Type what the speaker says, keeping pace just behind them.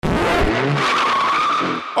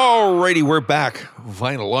Alrighty, we're back.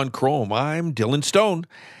 Vinyl on Chrome. I'm Dylan Stone.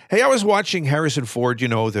 Hey, I was watching Harrison Ford,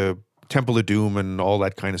 the Temple of Doom and all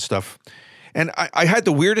that kind of stuff. And I had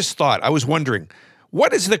the weirdest thought. I was wondering,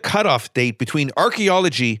 what is the cutoff date between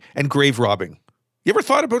archaeology and grave robbing? You ever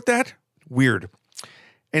thought about that? Weird.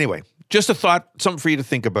 Anyway, just a thought, something for you to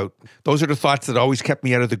think about. Those are the thoughts that always kept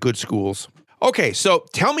me out of the good schools. Okay, so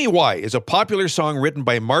Tell Me Why is a popular song written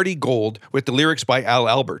by Marty Gold with the lyrics by Al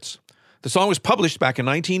Alberts. The song was published back in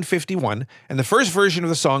 1951, and the first version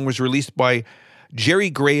of the song was released by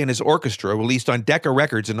Jerry Gray and his orchestra, released on Decca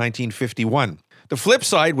Records in 1951. The flip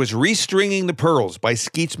side was Restringing the Pearls by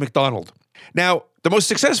Skeets MacDonald. Now, the most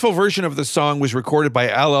successful version of the song was recorded by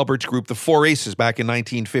Al Albert's group The Four Aces back in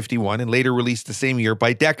 1951 and later released the same year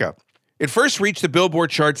by Decca. It first reached the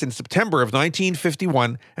Billboard charts in September of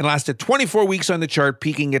 1951 and lasted 24 weeks on the chart,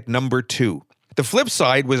 peaking at number 2. The flip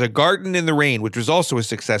side was A Garden in the Rain, which was also a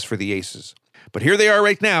success for the Aces. But here they are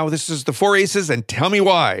right now. This is the Four Aces and Tell Me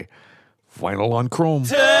Why. Vinyl on Chrome.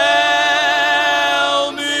 Tell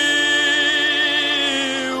me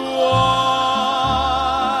why,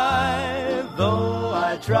 though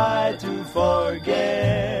I try to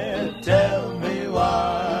forget, tell me why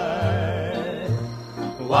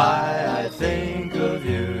I think of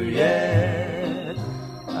you yet.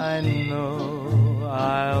 I know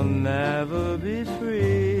I'll never be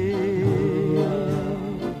free.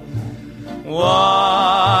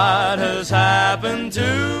 What has happened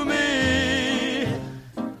to me?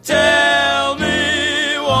 Tell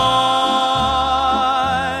me why.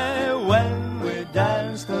 When we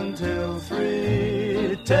danced until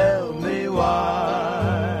 3, tell me why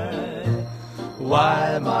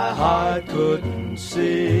my heart couldn't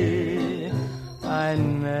see. I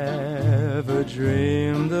never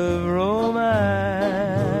dreamed of romance,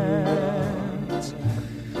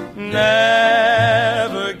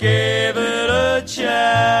 never gave it a chance.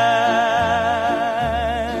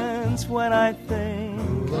 When I think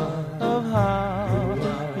of how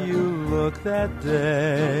you looked that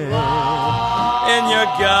day in your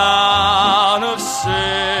gown of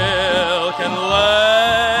silk and lace,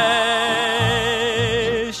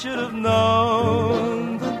 should have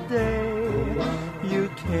known the day you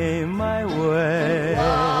came my way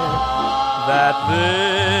that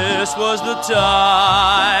this was the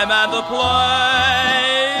time and the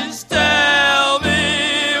place. Tell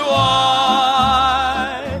me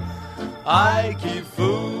why I keep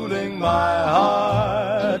fooling my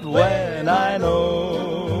heart when I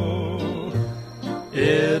know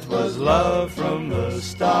it was love from the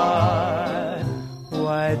start.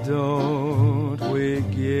 Why don't we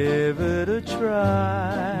give it a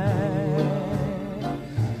try?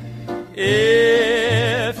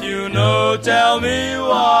 If you know, tell me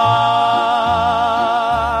why.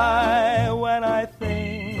 When I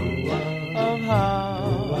think of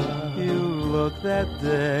how you looked that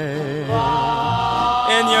day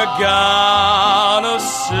in your gown of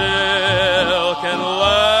silk and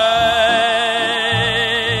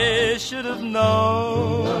lace, should have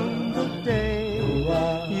known the day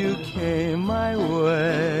you came my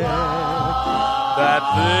way that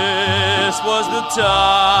this was the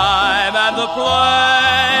time and the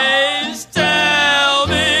place. Tell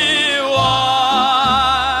me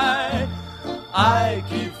why I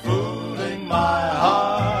keep fooling my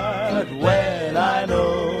heart when I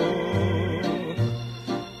know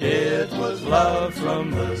it was love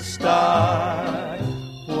from the start.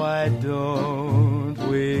 Why don't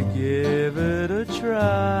we give it a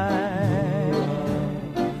try?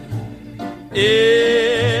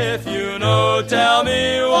 If you know, tell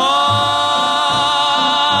me why.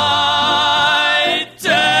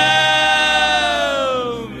 Tell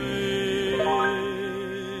me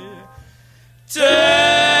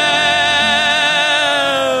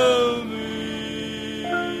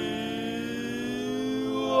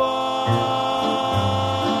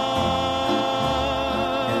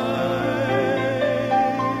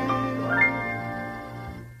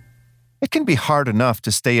It can be hard enough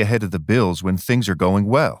to stay ahead of the bills when things are going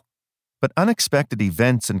well, but unexpected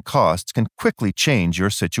events and costs can quickly change your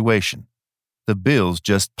situation. The bills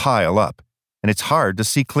just pile up, and it's hard to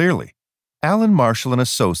see clearly. Allen Marshall &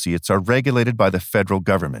 Associates are regulated by the federal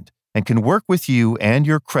government and can work with you and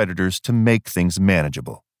your creditors to make things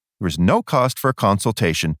manageable. There is no cost for a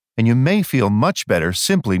consultation, and you may feel much better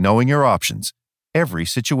simply knowing your options. Every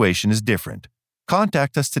situation is different.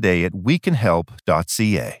 Contact us today at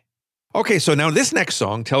wecanhelp.ca. Okay, so now this next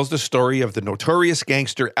song tells the story of the notorious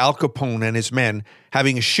gangster Al Capone and his men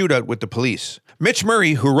having a shootout with the police. Mitch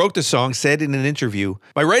Murray, who wrote the song, said in an interview,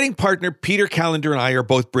 "My writing partner Peter Callender and I are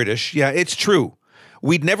both British. Yeah, it's true.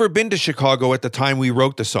 We'd never been to Chicago at the time we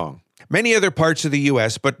wrote the song. many other parts of the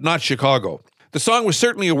U.S., but not Chicago. The song was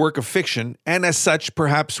certainly a work of fiction, and as such,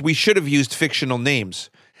 perhaps we should have used fictional names.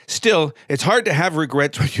 Still, it's hard to have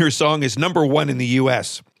regrets when your song is number one in the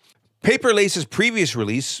U.S. Paper Lace's previous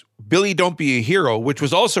release, Billy Don't Be a Hero, which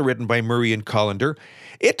was also written by Murray and Collender,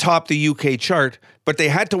 it topped the UK chart, but they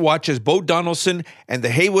had to watch as Bo Donaldson and the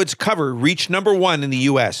Haywoods cover reached number one in the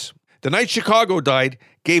US. The Night Chicago Died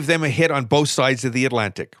gave them a hit on both sides of the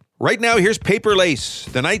Atlantic. Right now, here's Paper Lace,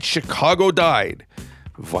 The Night Chicago Died.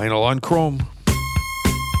 Vinyl on chrome.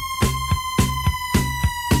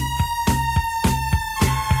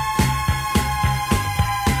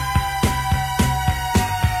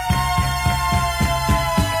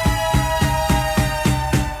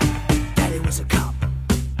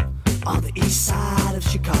 East side of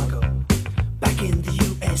Chicago, back in the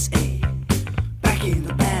USA, back in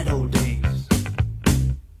the bad old days.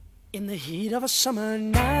 In the heat of a summer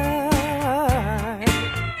night,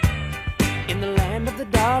 in the land of the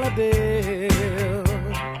dollar bill,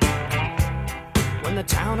 when the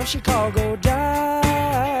town of Chicago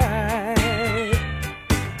died,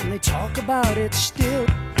 and they talk about it still.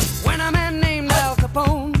 When a man named Al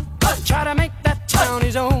Capone tried to make that town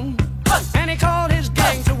his own, and he called his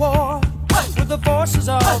gang to war with the forces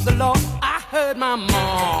of the law. I heard my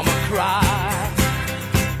mama cry,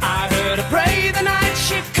 I heard her pray the night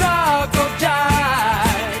Chicago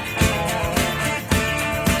died.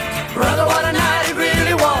 Brother, what a night it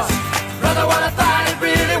really was. Brother, what a fight it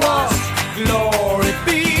really was. Glory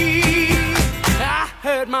be. I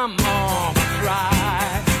heard my mama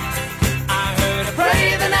cry, I heard her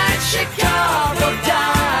pray the night Chicago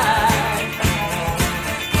died.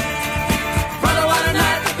 Brother, what a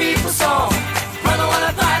night the people saw. Brother, what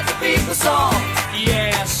a fight the people saw.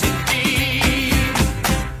 Yes, indeed.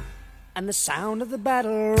 And the sound of the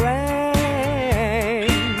battle rang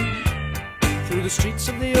through the streets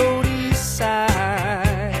of the old east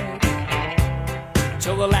side,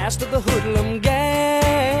 till the last of the hoodlum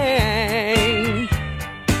gang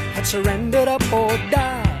had surrendered up or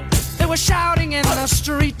died. They were shouting in the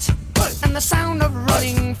street, and the sound of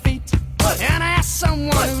running feet. And I asked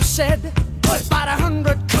someone who said, about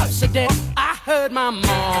 100 cops are dead. I heard my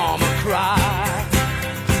mama cry,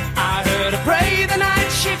 I heard her pray the night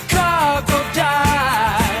Chicago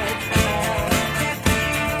died.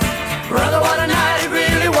 Brother, what a night it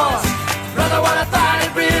really was. Brother, what a fight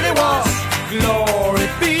it really was. Glory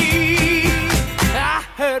be. I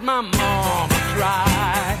heard my mama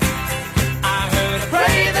cry, I heard her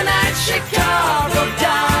pray the night Chicago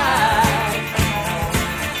died.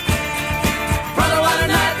 Brother, what a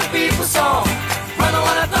night the people saw. Brother,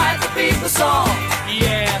 what a fight the people saw.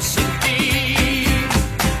 Yes, indeed.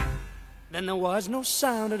 Then there was no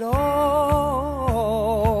sound at all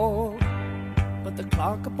but the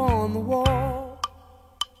clock upon the wall.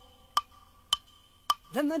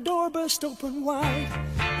 Then the door burst open wide,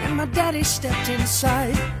 and my daddy stepped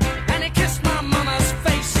inside, and he kissed my mama's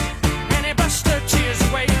face, and he brushed her tears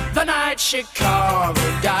away. The night Chicago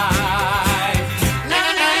died.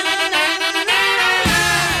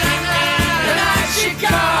 The night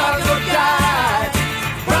Chicago died.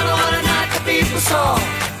 Brother, what a night the people saw.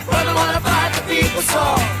 Brother, what a fight the people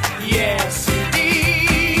saw. Yes,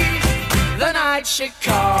 indeed. The night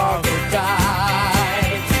Chicago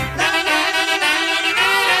died.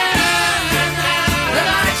 The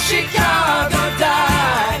night Chicago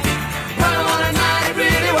died. Brother, what a night it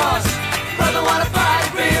really was. Brother, what a fight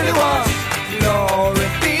it really was. Glory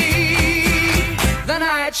be. The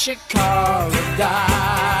night Chicago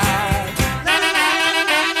died.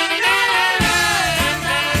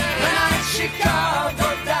 The night Chicago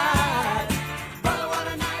died. Brother, what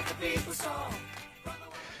a night the people saw.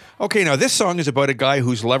 Okay, now this song is about a guy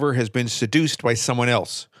whose lover has been seduced by someone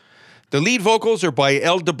else. The lead vocals are by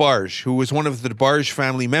Debarge, who was one of the Debarge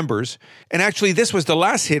family members, and actually this was the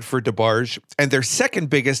last hit for Debarge, and their second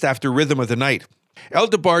biggest after Rhythm of the Night.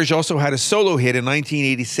 Debarge also had a solo hit in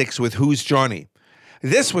 1986 with Who's Johnny.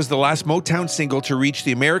 This was the last Motown single to reach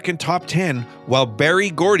the American top 10, while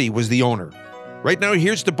Barry Gordy was the owner. Right now,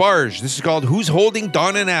 here's Debarge. This is called Who's Holding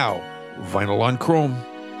Donna Now? Vinyl on chrome.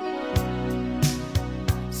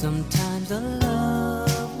 Sometimes the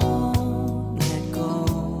love won't let go.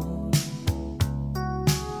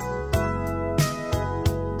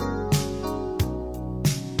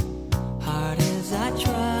 Hard as I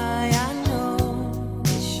try, I know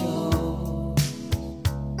it shows.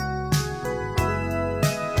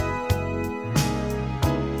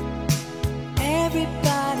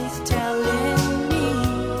 Everybody's telling me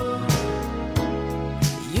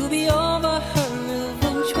you'll be over her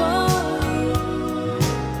eventually.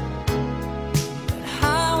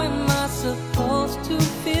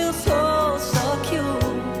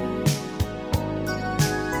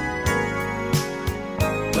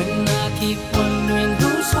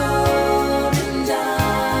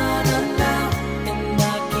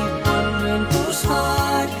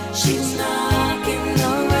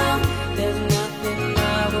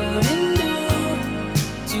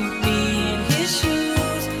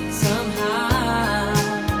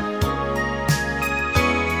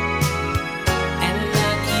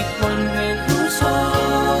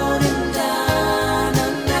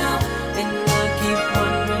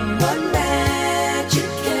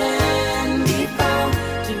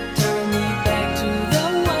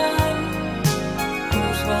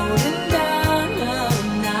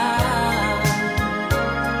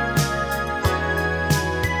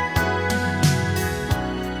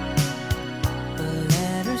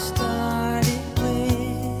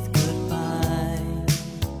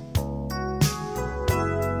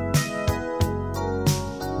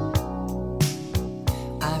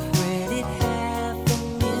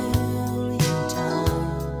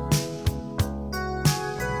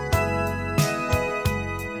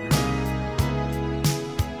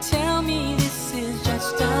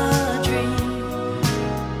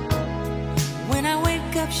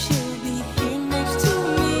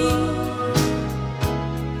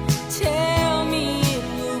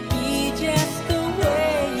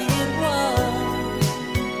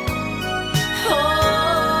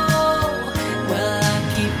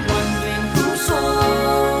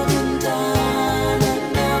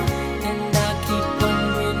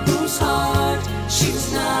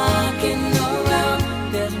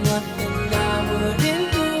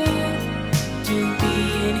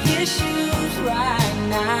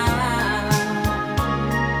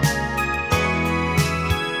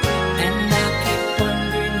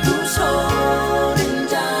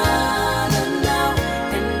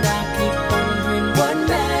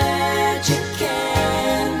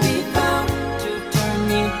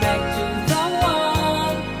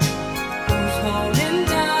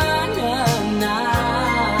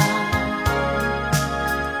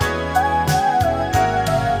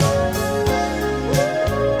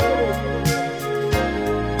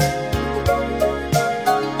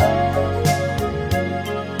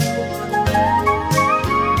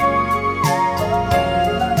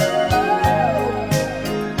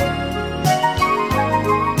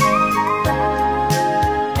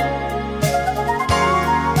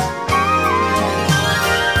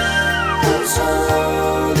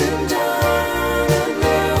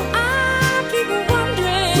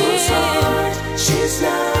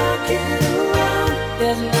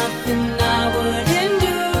 There's nothing I wouldn't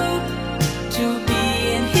do to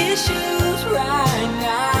be in his shoes right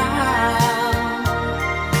now.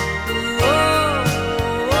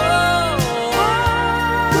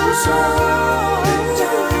 Who's holding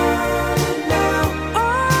Donna now?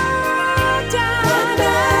 What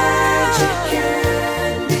magic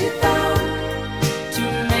can be found to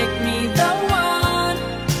make me the one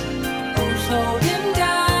who's holding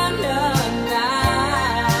Donna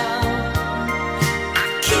now? I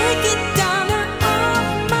can't get Donna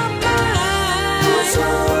off my mind. Who's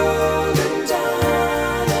holding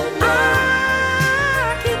Donna now? I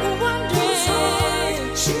keep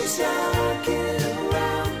wondering. She's knocking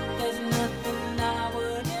around. There's nothing I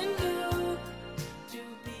wouldn't do to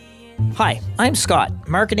be in. Hi, I'm Scott,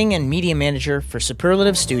 Marketing and Media Manager for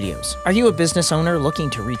Superlative Studios. Are you a business owner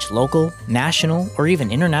looking to reach local, national, or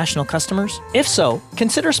even international customers? If so,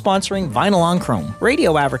 consider sponsoring Vinyl on Chrome.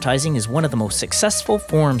 Radio advertising is one of the most successful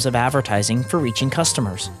forms of advertising for reaching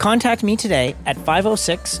customers. Contact me today at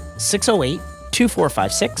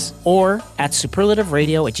 506-608-2456 or at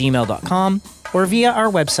superlativeradio@gmail.com or via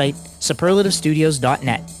our website,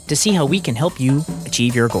 superlativestudios.net, to see how we can help you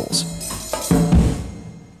achieve your goals.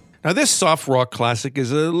 Now, this soft rock classic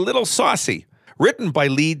is a little saucy. Written by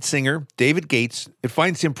lead singer David Gates, it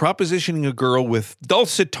finds him propositioning a girl with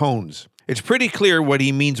dulcet tones. It's pretty clear what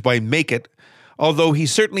he means by make it, although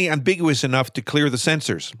he's certainly ambiguous enough to clear the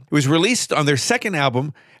censors. It was released on their second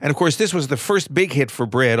album, and of course this was the first big hit for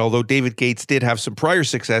Bread, although David Gates did have some prior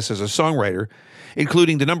success as a songwriter,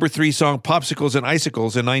 including the number 3 song Popsicles and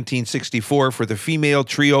Icicles in 1964 for the female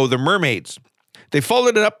trio The Mermaids. They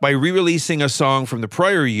followed it up by re-releasing a song from the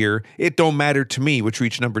prior year, It Don't Matter to Me, which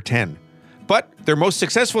reached number 10. But their most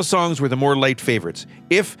successful songs were the more light favorites,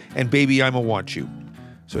 If and Baby I'ma Want You.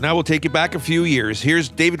 So now we'll take you back a few years. Here's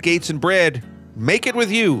David Gates and Bread, Make It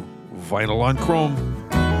With You, Vinyl on Chrome.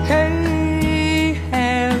 Hey,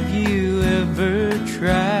 have you ever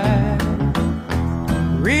tried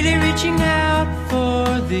really reaching out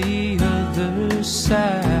for the other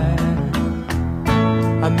side?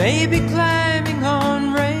 I may be climbing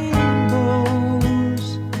on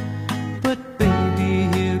rainbows, but baby,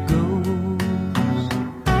 here goes.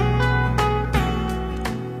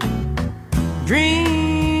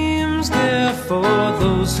 Dreams, they're for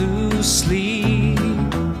those who sleep.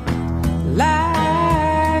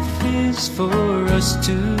 Life is for us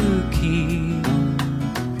to keep.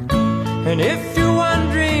 And if you're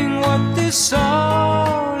wondering what this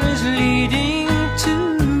all is leading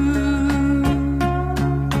to,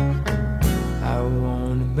 I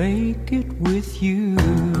wanna make it with you.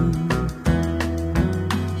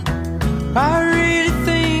 I really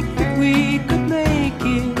think that we could make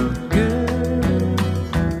it, girl.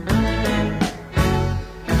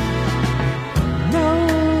 No,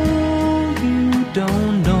 you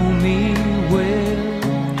don't know me well,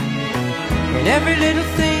 and every little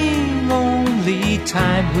thing only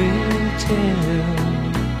time will tell.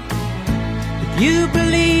 If you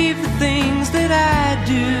believe the things that I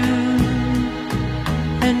do,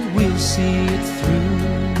 and we'll see it through.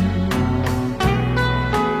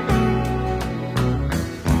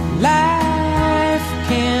 Life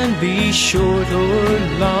can be short or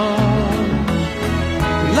long.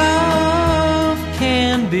 Love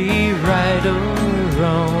can be right or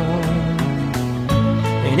wrong.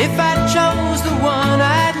 And if I chose the one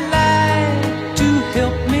I'd like to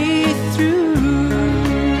help me through,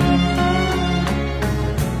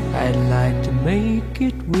 I'd like to make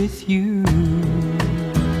it with you.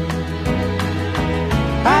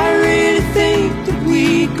 I really think that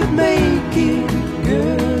we could make it,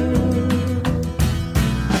 girl.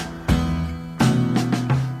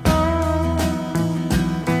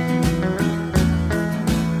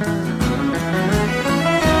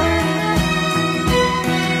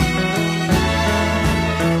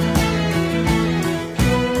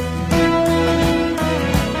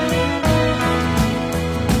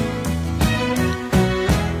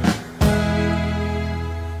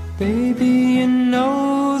 Baby, you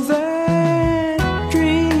know that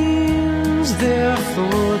dreams, they're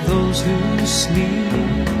for those who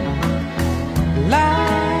sleep.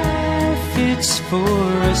 Life, it's for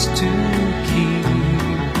us to keep.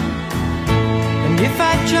 And if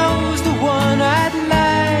I chose the one I'd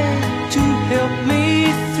like to help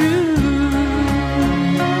me through,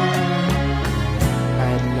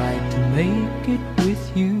 I'd like to make it with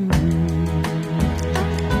you.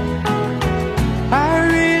 I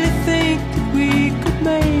really think that we could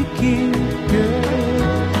make it, girl.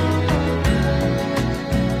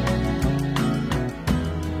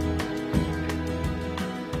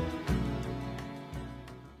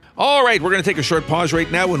 All right, we're going to take a short pause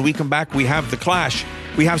right now. When we come back, we have The Clash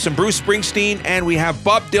We have some Bruce Springsteen, and we have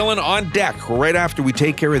Bob Dylan on deck right after we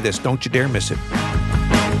take care of this. Don't you dare miss it.